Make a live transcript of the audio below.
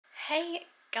Hey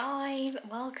guys,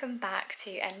 welcome back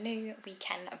to a new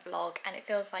weekend vlog, and it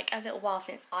feels like a little while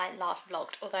since I last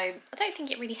vlogged, although I don't think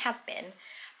it really has been,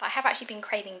 but I have actually been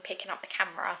craving picking up the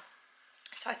camera,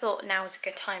 so I thought now is a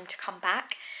good time to come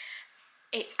back.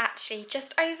 It's actually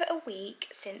just over a week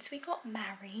since we got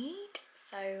married,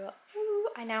 so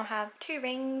I now have 2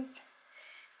 rings,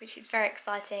 which is very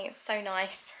exciting. It's so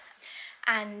nice.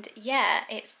 And yeah,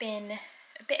 it's been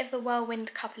a bit of a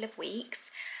whirlwind couple of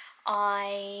weeks.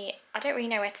 I don't really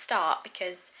know where to start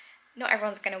because not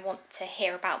everyone's going to want to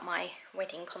hear about my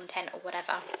wedding content or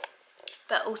whatever,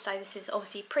 but also this is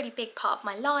obviously a pretty big part of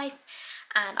my life,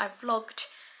 and I've vlogged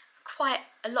quite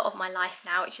a lot of my life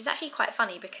now, which is actually quite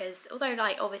funny because although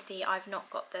like obviously I've not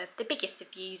got the biggest of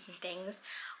views and things,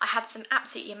 I had some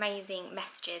absolutely amazing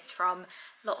messages from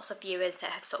lots of viewers that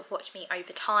have sort of watched me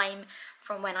over time,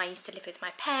 from when I used to live with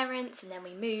my parents and then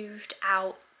we moved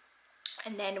out.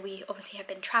 And then we obviously have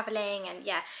been travelling, and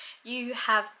yeah, you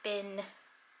have been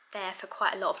there for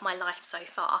quite a lot of my life so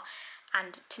far.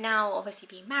 And to now obviously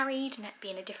be married and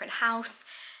be in a different house,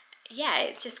 yeah,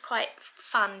 it's just quite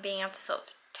fun being able to sort of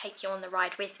take you on the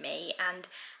ride with me. And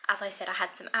as I said, I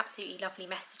had some absolutely lovely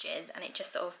messages, and it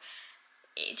just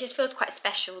just feels quite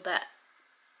special that,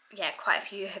 yeah, quite a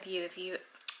few of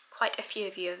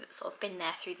you have sort of been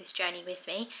there through this journey with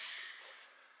me.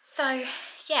 So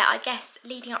yeah, I guess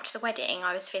leading up to the wedding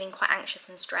I was feeling quite anxious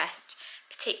and stressed,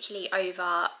 particularly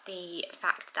over the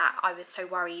fact that I was so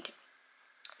worried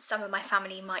some of my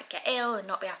family might get ill and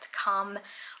not be able to come.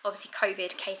 Obviously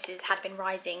COVID cases had been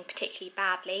rising particularly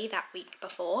badly that week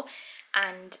before,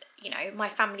 and you know, my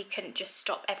family couldn't just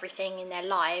stop everything in their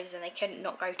lives, and they couldn't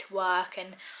not go to work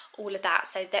and all of that,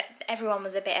 so that everyone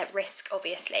was a bit at risk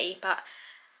obviously. But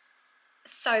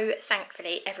so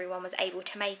thankfully everyone was able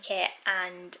to make it,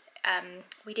 and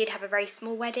we did have a very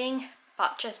small wedding,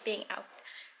 but just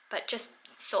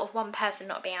sort of one person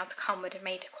not being able to come would have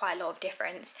made quite a lot of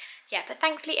difference. Yeah, but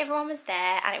thankfully everyone was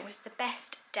there, and it was the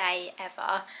best day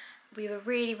ever. We were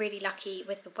really lucky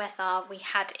with the weather. We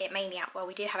had it mainly out, well,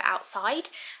 we did have it outside,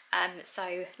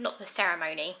 so not the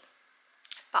ceremony,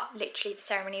 but literally the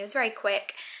ceremony was very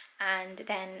quick, and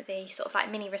then the sort of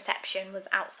like mini reception was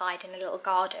outside in a little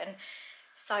garden.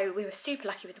 So we were super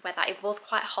lucky with the weather. It was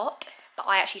quite hot, but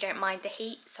I actually don't mind the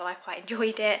heat, so I quite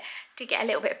enjoyed it. Did get a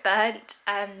little bit burnt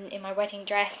in my wedding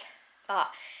dress, but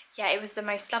yeah, it was the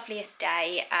most loveliest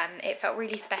day. It felt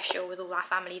really special with all our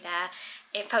family there.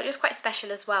 It felt just quite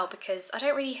special as well because I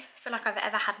don't really feel like I've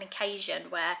ever had an occasion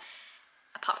where,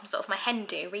 apart from sort of my hen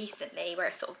do recently, where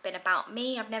it's sort of been about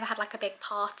me. I've never had like a big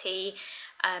party.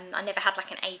 I never had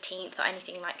like an 18th or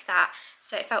anything like that,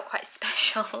 so it felt quite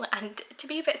special, and to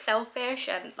be a bit selfish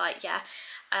and like, yeah,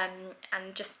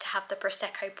 and just to have the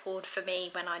Prosecco poured for me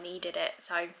when I needed it.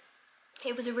 So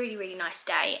it was a really nice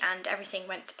day, and everything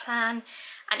went to plan.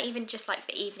 And even just like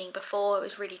the evening before, it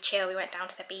was really chill. We went down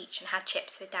to the beach and had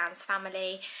chips with Dan's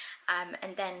family,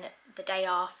 and then the day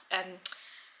after,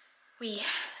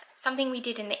 something we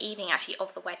did in the evening actually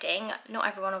of the wedding, not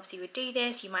everyone obviously would do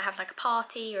this, you might have like a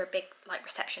party or a big like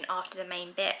reception after the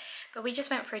main bit, but we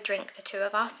just went for a drink, the 2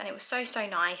 of us, and it was so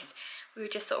nice. We were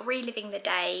just sort of reliving the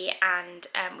day, and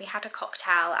we had a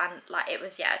cocktail, and like it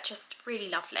was, yeah, just really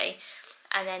lovely.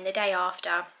 And then the day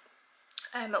after,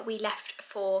 we left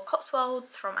for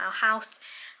Cotswolds from our house,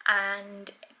 and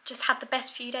just had the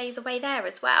best few days away there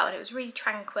as well, and it was really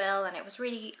tranquil, and it was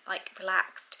really like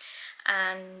relaxed.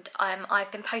 And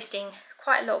I've been posting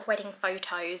quite a lot of wedding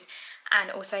photos,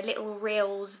 and also a little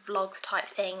reels vlog type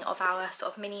thing of our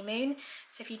sort of mini moon.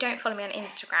 So if you don't follow me on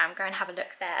Instagram, go and have a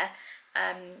look there.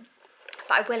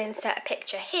 But I will insert a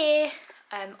picture here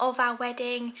of our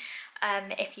wedding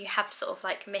if you have sort of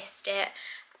like missed it.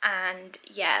 And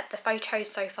yeah, the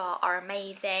photos so far are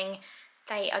amazing.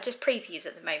 They are just previews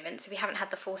at the moment, so we haven't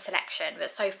had the full selection, but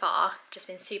so far just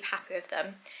been super happy with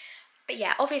them. But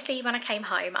yeah, obviously when I came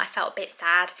home I felt a bit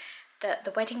sad that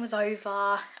the wedding was over.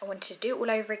 I wanted to do it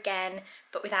all over again,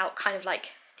 but without kind of like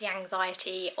the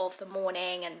anxiety of the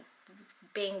morning and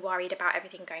being worried about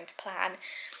everything going to plan.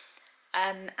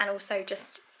 And also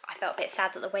just, I felt a bit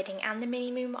sad that the wedding and the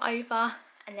mini moon were over,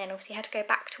 and then obviously had to go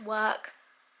back to work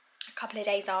a couple of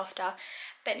days after.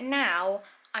 But now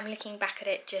I'm looking back at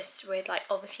it just with like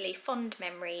obviously fond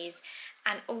memories,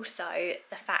 and also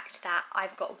the fact that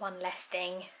I've got one less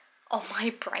thing on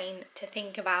my brain to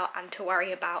think about and to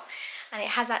worry about. And it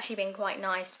has actually been quite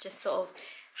nice just sort of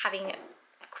having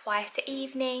quieter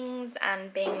evenings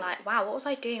and being like, wow, what was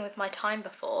I doing with my time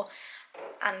before?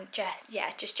 And just, yeah,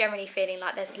 just generally feeling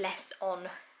like there's less on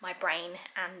my brain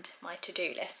and my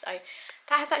to-do list. So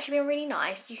that has actually been really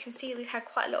nice. You can see we've had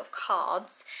quite a lot of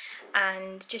cards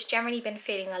and just generally been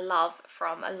feeling the love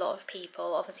from a lot of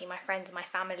people, obviously my friends and my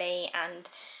family, and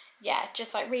yeah,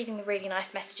 just like reading the really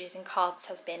nice messages and cards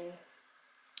has been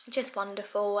just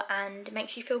wonderful and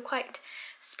makes you feel quite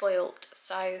spoilt.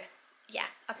 So yeah,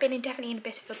 I've been definitely in a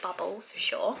bit of a bubble for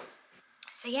sure.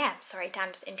 So yeah, sorry, Dan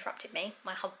just interrupted me,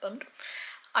 my husband.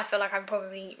 I feel like I'm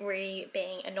probably really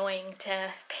being annoying to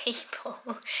people,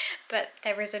 but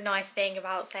there is a nice thing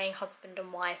about saying husband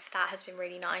and wife. That has been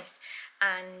really nice.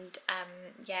 And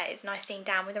yeah, it's nice seeing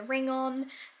Dan with a ring on.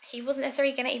 He wasn't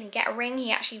necessarily going to even get a ring.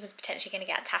 He actually was potentially going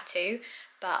to get a tattoo,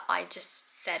 but I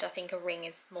just said I think a ring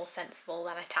is more sensible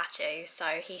than a tattoo, so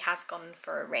he has gone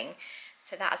for a ring.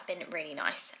 So that has been really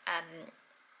nice.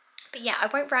 But yeah, I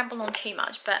won't ramble on too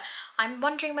much, but I'm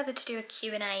wondering whether to do a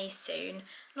Q&A soon.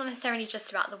 Not necessarily just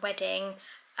about the wedding,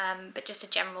 but just a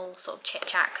general sort of chit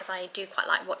chat, because I do quite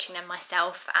like watching them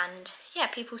myself. And yeah,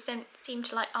 people seem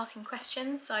to like asking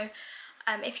questions. So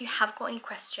if you have got any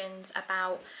questions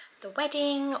about the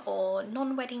wedding or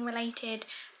non-wedding related,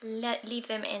 leave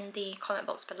them in the comment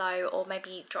box below, or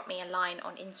maybe drop me a line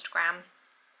on Instagram.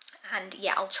 And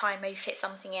yeah, I'll try and maybe fit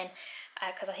something in,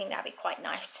 because I think that'd be quite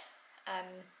nice.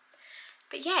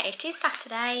 But yeah, it is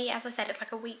Saturday. As I said, it's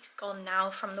like a week gone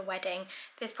now from the wedding.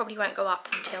 This probably won't go up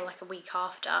until like a week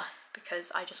after,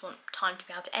 because I just want time to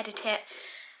be able to edit it.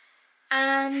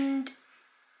 And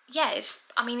yeah, it's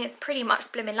pretty much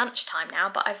blooming lunchtime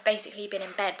now, but I've basically been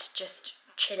in bed just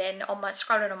chilling,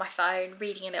 scrolling on my phone,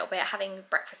 reading a little bit, having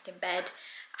breakfast in bed.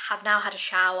 Have now had a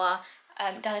shower,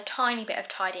 done a tiny bit of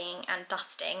tidying and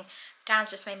dusting.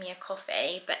 Dan's just made me a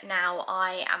coffee, but now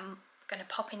I am going to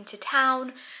pop into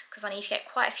town because I need to get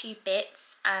quite a few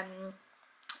bits.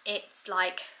 It's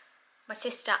like my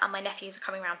sister and my nephews are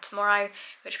coming around tomorrow,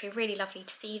 which would be really lovely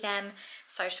to see them.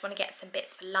 So I just want to get some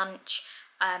bits for lunch.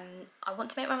 I want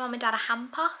to make my mum and dad a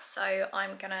hamper, so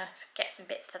I'm gonna get some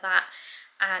bits for that.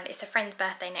 And it's a friend's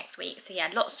birthday next week, so yeah,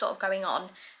 lots sort of going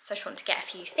on. So I just want to get a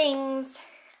few things,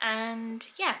 and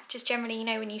yeah, just generally, you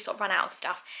know, when you sort of run out of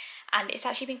stuff. And it's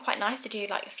actually been quite nice to do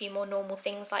like a few more normal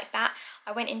things like that.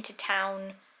 I went into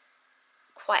town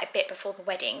quite a bit before the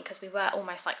wedding because we were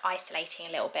almost like isolating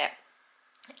a little bit.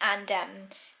 And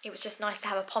it was just nice to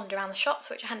have a pond around the shops,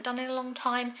 which I hadn't done in a long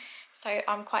time. So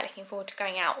I'm quite looking forward to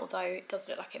going out, although it does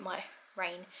look like it might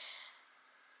rain.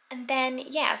 And then,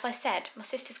 yeah, as I said, my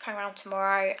sister's coming around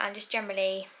tomorrow, and just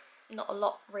generally not a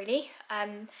lot really.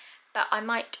 But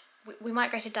we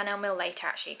might go to Dunelm Mill later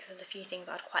actually, because there's a few things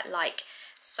I'd quite like.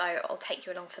 So I'll take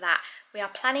you along for that. We are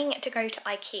planning to go to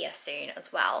IKEA soon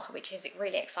as well, which is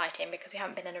really exciting because we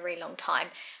haven't been in a really long time,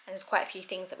 and there's quite a few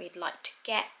things that we'd like to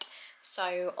get.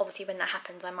 So obviously when that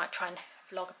happens, I might try and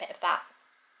vlog a bit of that.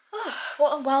 Oh,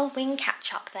 what a whirlwind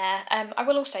catch up there. I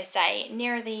will also say,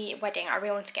 nearer the wedding, I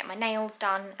really wanted to get my nails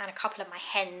done, and a couple of my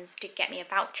hens did get me a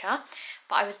voucher,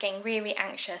 but I was getting really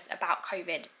anxious about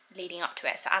COVID leading up to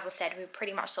it. So as I said, we were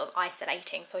pretty much sort of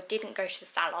isolating, so I didn't go to the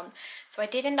salon. So I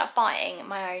did end up buying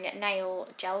my own nail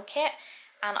gel kit,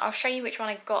 and I'll show you which one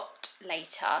I got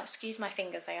later. Excuse my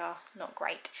fingers, they are not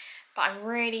great, but I'm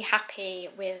really happy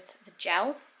with the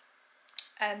gel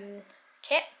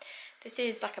kit. This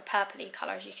is like a purpley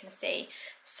colour, as you can see.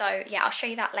 So yeah, I'll show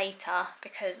you that later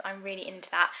because I'm really into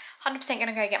that. 100% going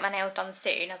to go get my nails done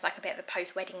soon as like a bit of a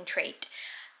post-wedding treat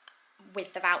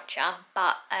with the voucher.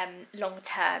 But long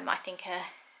term, I think a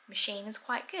machine is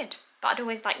quite good. But I'd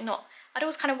always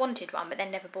kind of wanted one, but then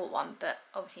never bought one. But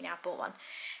obviously now I've bought one.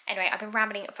 Anyway, I've been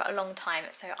rambling for a long time,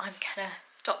 so I'm going to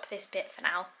stop this bit for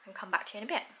now and come back to you in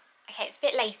a bit. Okay, it's a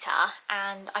bit later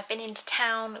and I've been into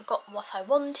town, got what I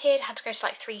wanted, had to go to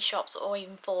like 3 shops or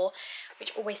even 4,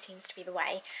 which always seems to be the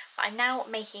way. But I'm now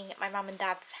making my mum and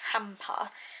dad's hamper,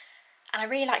 and I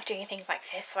really like doing things like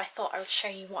this, so I thought I would show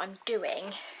you what I'm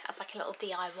doing as like a little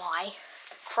DIY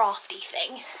crafty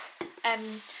thing.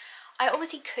 I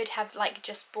obviously could have like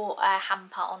just bought a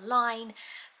hamper online,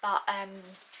 but I'm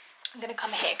going to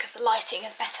come here because the lighting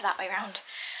is better that way around.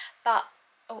 But,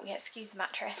 oh yeah, excuse the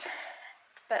mattress.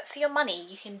 But for your money,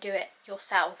 you can do it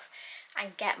yourself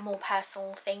and get more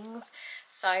personal things.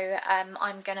 So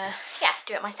I'm gonna, yeah,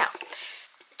 do it myself.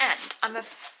 And I'm a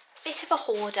bit of a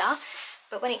hoarder,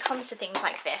 but when it comes to things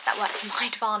like this, that works to my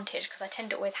advantage because I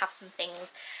tend to always have some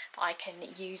things that I can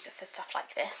use for stuff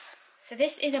like this. So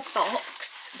this is a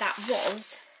box that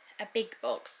was a big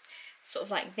box, sort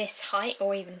of like this height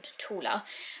or even taller,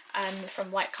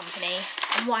 from White Company.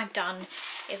 And what I've done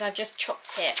is I've just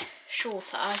chopped it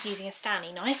shorter using a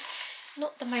Stanley knife.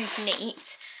 Not the most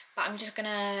neat, but I'm just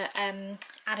gonna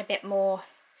add a bit more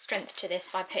strength to this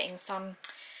by putting some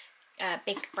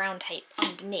big brown tape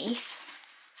underneath,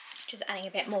 just adding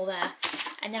a bit more there.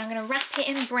 And then I'm going to wrap it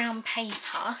in brown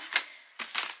paper,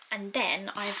 and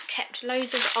then I've kept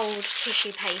loads of old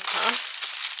tissue paper,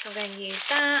 so I'm going to use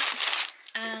that.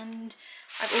 And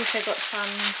I've also got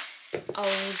some old,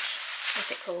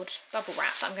 what's it called, bubble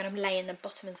wrap that I'm going to lay in the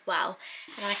bottom as well,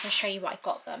 and I can show you what I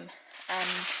got them.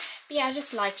 But yeah, I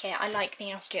just like it. I like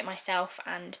being able to do it myself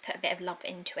and put a bit of love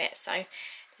into it. So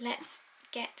let's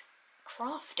get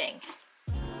crafting.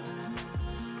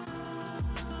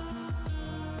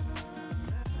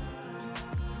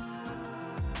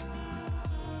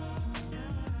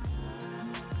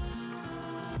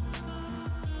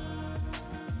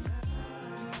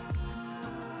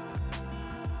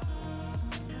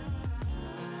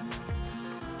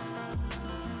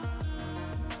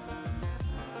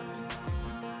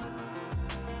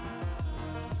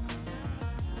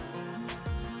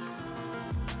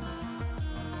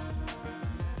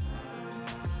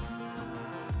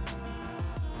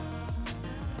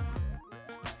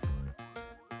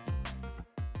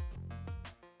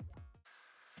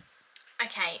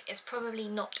 Okay, it's probably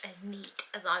not as neat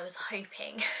as I was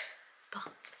hoping,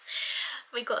 but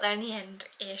we got there in the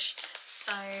end-ish.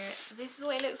 So this is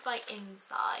what it looks like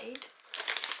inside.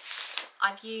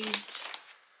 I've used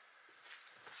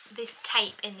this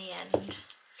tape in the end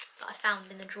that I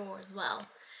found in the drawer as well,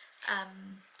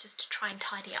 just to try and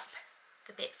tidy up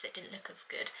the bits that didn't look as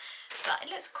good. But it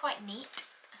looks quite neat-ish.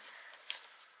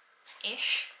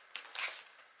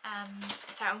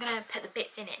 So I'm going to put the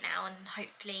bits in it now, and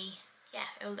hopefully, yeah,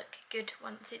 it'll look good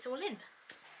once it's all in.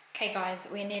 Okay guys,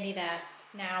 we're nearly there.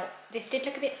 Now, this did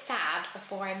look a bit sad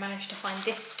before I managed to find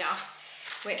this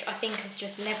stuff, which I think has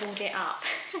just levelled it up.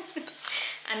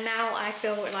 And now I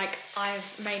feel like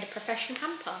I've made a professional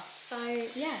hamper. So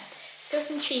yeah, still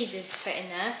some cheeses to put in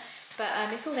there, but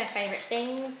it's all their favourite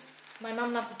things. My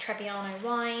mum loves a Trebbiano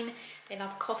wine, they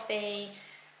love coffee,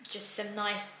 just some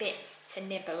nice bits to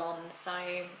nibble on. So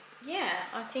yeah,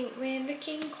 I think we're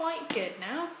looking quite good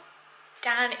now.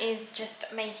 Dan is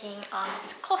just making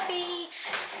us coffee,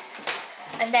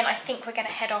 and then I think we're going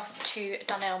to head off to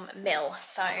Dunelm Mill.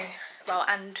 So, well,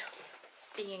 and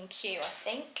B&Q, I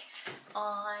think.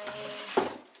 I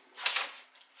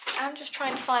am just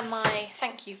trying to find my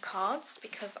thank you cards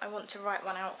because I want to write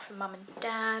one out for Mum and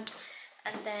Dad,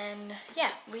 and then,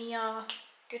 yeah, we are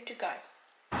good to go.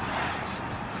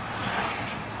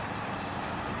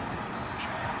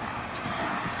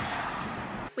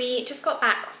 We just got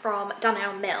back from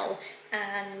Dunelm Mill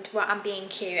and, well, and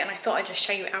B&Q, and I thought I'd just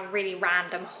show you our really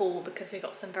random haul because we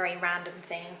got some very random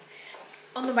things.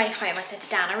 On the way home, I said to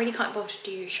Dan, I really can't bother to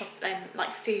do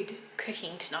like food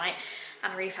cooking tonight,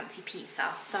 and I really fancy pizza.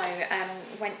 So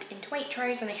went into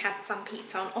Waitrose and they had some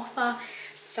pizza on offer.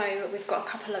 So we've got a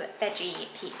couple of veggie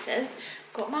pizzas.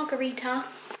 Got margarita,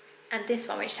 and this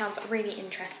one, which sounds really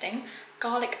interesting,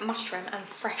 garlic mushroom and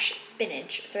fresh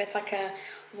spinach. So it's like a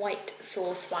white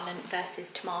sauce one versus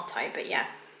tomato, but yeah,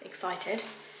 excited.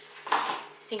 I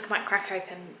think I might crack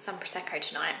open some Prosecco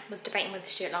tonight. Was debating with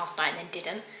Stuart last night and then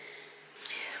didn't.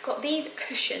 Got these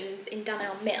cushions in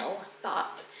Dunelm Mill,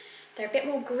 but they're a bit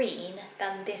more green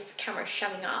than this camera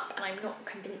showing up, and I'm not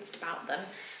convinced about them.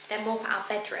 They're more for our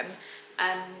bedroom,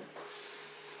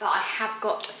 but I have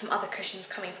got some other cushions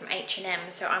coming from H&M,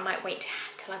 so I might wait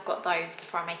till I've got those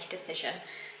before I make a decision.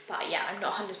 But yeah, I'm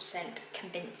not 100%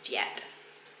 convinced yet.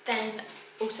 Then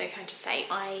also can I just say,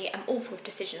 I am awful with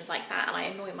decisions like that, and I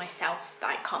annoy myself that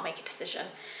I can't make a decision,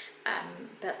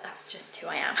 but that's just who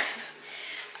I am.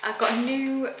 I've got a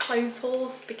new clothes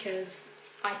horse because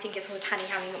I think it's always handy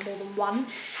having more than one,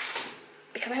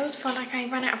 because I always find like I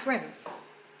run out of room.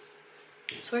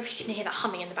 So if you can hear that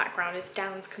humming in the background, is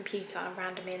Dan's computer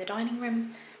randomly in the dining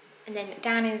room. And then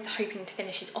Dan is hoping to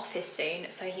finish his office soon,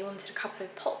 so he wanted a couple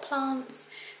of pot plants.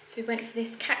 So we went for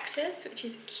this cactus, which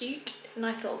is cute. It's a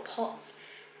nice little pot.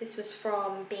 This was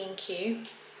from B&Q.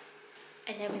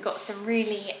 And then we got some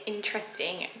really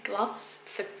interesting gloves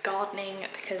for gardening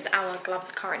because our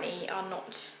gloves currently are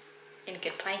not in a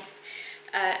good place.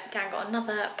 Dan got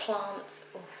another plant.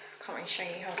 Oh, can't really show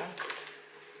you, hold on.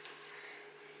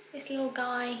 This little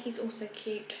guy, he's also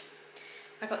cute.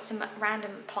 I got some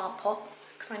random plant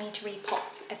pots because I need to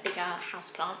repot a bigger house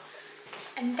plant.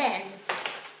 And then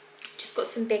just got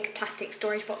some big plastic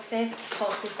storage boxes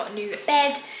because we've got a new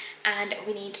bed and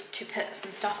we need to put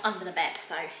some stuff under the bed.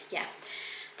 So yeah,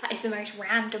 that is the most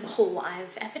random haul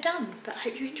I've ever done, but I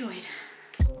hope you enjoyed.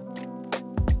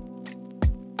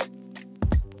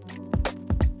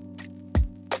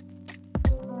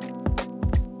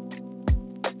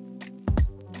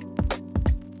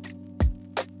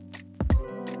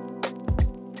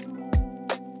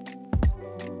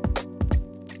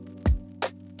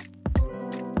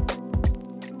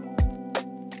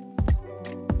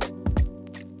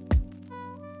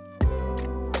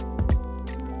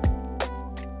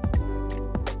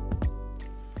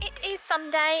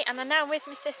 Sunday and I'm now with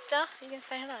my sister. Are you going to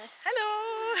say hello?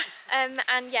 Hello!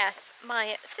 And yes,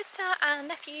 my sister and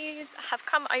nephews have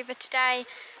come over today,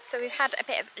 so we've had a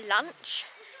bit of lunch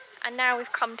and now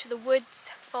we've come to the woods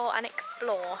for an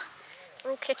explore.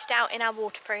 We're all kitted out in our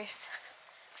waterproofs,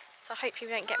 so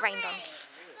hopefully we don't get rained on.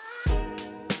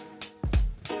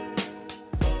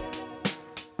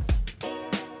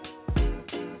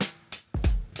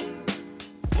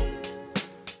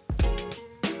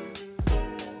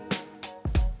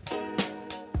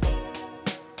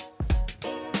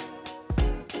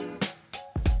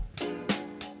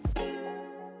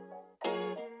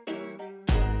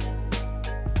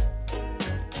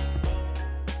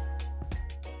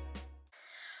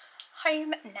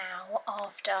 Home now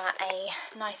after a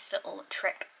nice little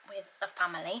trip with the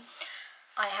family.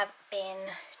 I have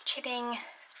been chilling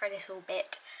for a little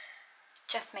bit,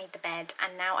 just made the bed,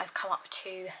 and now I've come up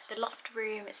to the loft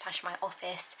room / my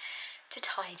office to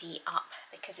tidy up,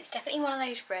 because it's definitely one of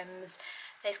those rooms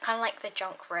there's kind of like the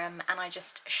junk room and I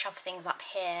just shove things up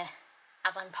here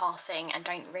as I'm passing and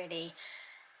don't really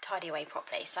tidy away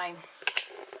properly. So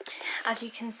as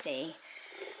you can see,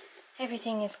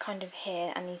 everything is kind of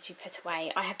here and needs to be put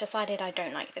away. I have decided I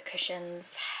don't like the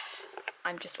cushions.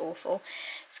 I'm just awful.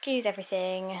 Excuse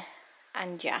everything.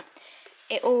 And yeah,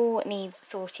 it all needs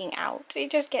sorting out. It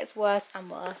just gets worse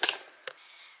and worse.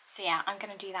 So yeah, I'm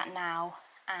going to do that now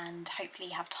and hopefully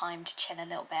have time to chill a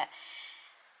little bit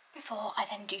before I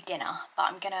then do dinner. But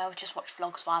I'm going to just watch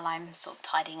vlogs while I'm sort of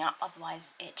tidying up.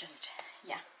 Otherwise it just,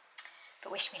 yeah.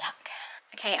 But wish me luck.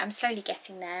 Okay, I'm slowly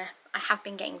getting there. I have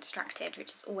been getting distracted,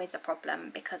 which is always a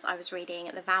problem, because I was reading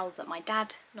the vows that my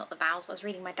dad, not the vows, I was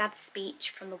reading my dad's speech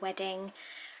from the wedding,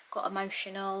 got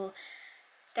emotional,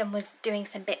 then was doing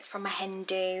some bits from my hen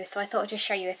do, so I thought I'd just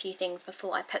show you a few things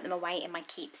before I put them away in my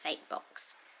keepsake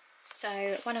box.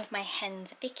 So one of my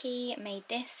hens, Vicky, made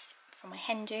this from my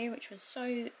hen do, which was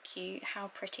so cute.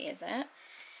 How pretty is it?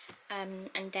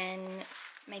 And then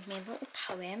made me a little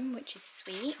poem, which is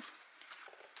sweet.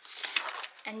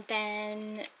 And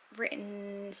then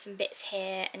written some bits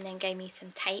here and then gave me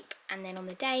some tape. And then on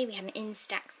the day we had an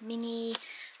Instax mini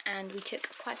and we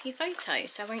took quite a few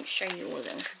photos, so I won't show you all of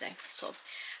them because they're sort of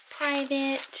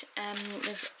private.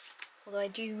 Although I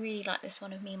do really like this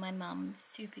one of me and my mum,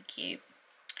 super cute.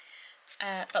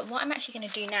 But what I'm actually going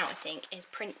to do now, I think, is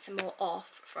print some more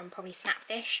off from probably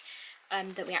Snapfish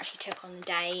that we actually took on the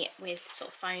day with sort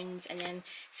of phones, and then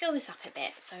fill this up a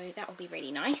bit, so that will be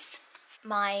really nice.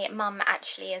 My mum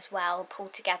actually as well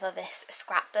pulled together this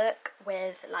scrapbook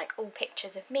with like all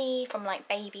pictures of me from like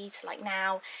baby to like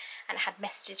now, and it had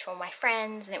messages from my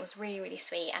friends, and it was really, really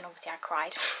sweet, and obviously I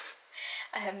cried.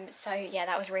 So yeah,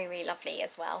 that was really, really lovely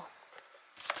as well.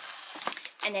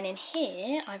 And then in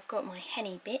here I've got my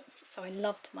henny bits, so I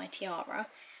loved my tiara.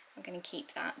 I'm going to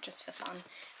keep that just for fun.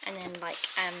 And then like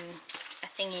a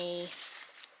thingy,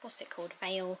 what's it called,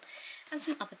 veil, and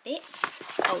some other bits.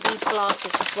 Oh, these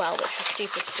glasses as well, which was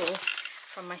super cool,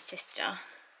 from my sister.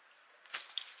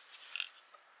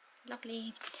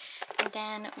 Lovely. And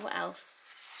then what else?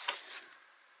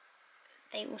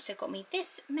 They also got me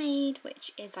this made,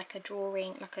 which is like a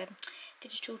drawing, like a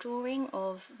digital drawing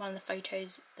of one of the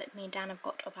photos that me and Dan have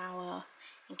got of our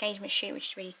engagement shoot,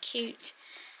 which is really cute.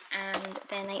 And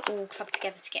then they all clubbed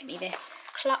together to get me this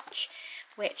clutch,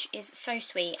 which is so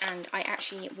sweet, and I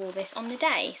actually wore this on the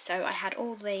day, so I had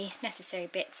all the necessary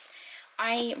bits.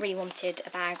 I really wanted a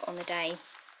bag on the day.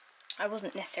 I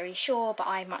wasn't necessarily sure, but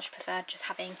I much preferred just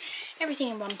having everything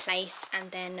in one place,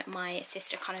 and then my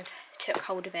sister kind of took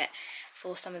hold of it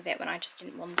for some of it when I just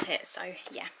didn't want it, so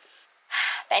yeah.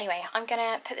 But anyway, I'm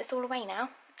gonna put this all away now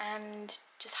and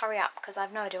just hurry up because I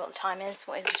have no idea what the time is.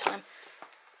 What is the time?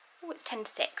 Oh, it's 10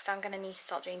 to 6, so I'm gonna need to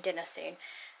start doing dinner soon.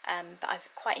 But I've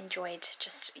quite enjoyed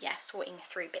just, yeah, sorting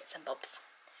through bits and bobs.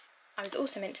 I was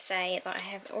also meant to say that I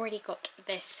have already got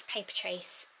this paper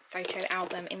chase photo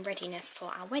album in readiness for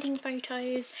our wedding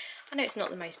photos. I know it's not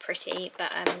the most pretty,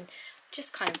 but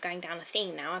just kind of going down a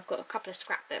theme now. I've got a couple of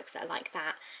scrapbooks that are like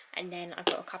that, and then I've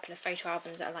got a couple of photo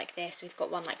albums that are like this. We've got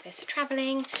one like this for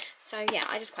travelling, so yeah,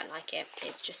 I just quite like it.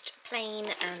 It's just plain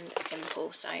and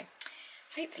simple, so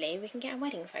hopefully we can get a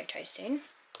wedding photo soon.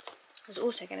 I was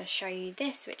also going to show you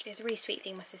this, which is a really sweet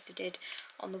thing my sister did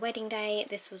on the wedding day.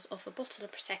 This was off a bottle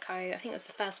of Prosecco. I think it was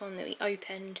the first one that we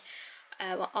opened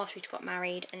after we got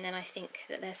married, and then I think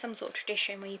that there's some sort of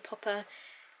tradition where you pop a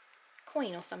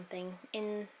coin or something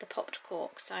in the popped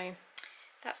cork, so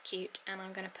that's cute, and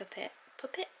I'm going to put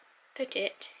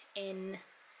it in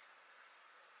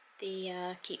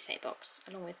the keepsake box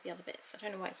along with the other bits. I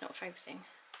don't know why it's not focusing.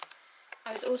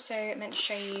 I was also meant to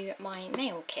show you my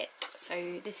nail kit.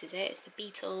 So this is it. It's the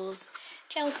Beetles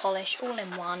gel polish all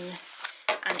in one,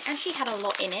 and it actually had a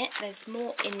lot in it. There's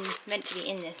more meant to be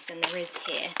in this than there is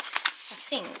here. I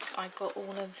think I got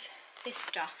all of this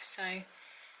stuff. So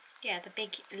yeah, the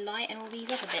big light and all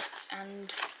these other bits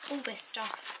and all this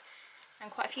stuff and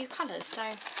quite a few colours. So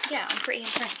yeah, I'm pretty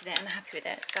impressed with it and happy with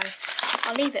it. So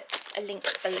I'll leave a link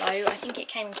below. I think it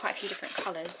came in quite a few different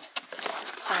colours.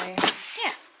 So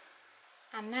yeah.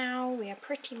 And now we are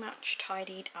pretty much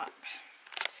tidied up.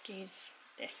 Excuse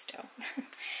this still.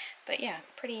 But yeah,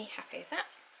 pretty happy with that.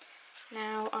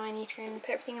 Now I need to go and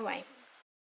put everything away.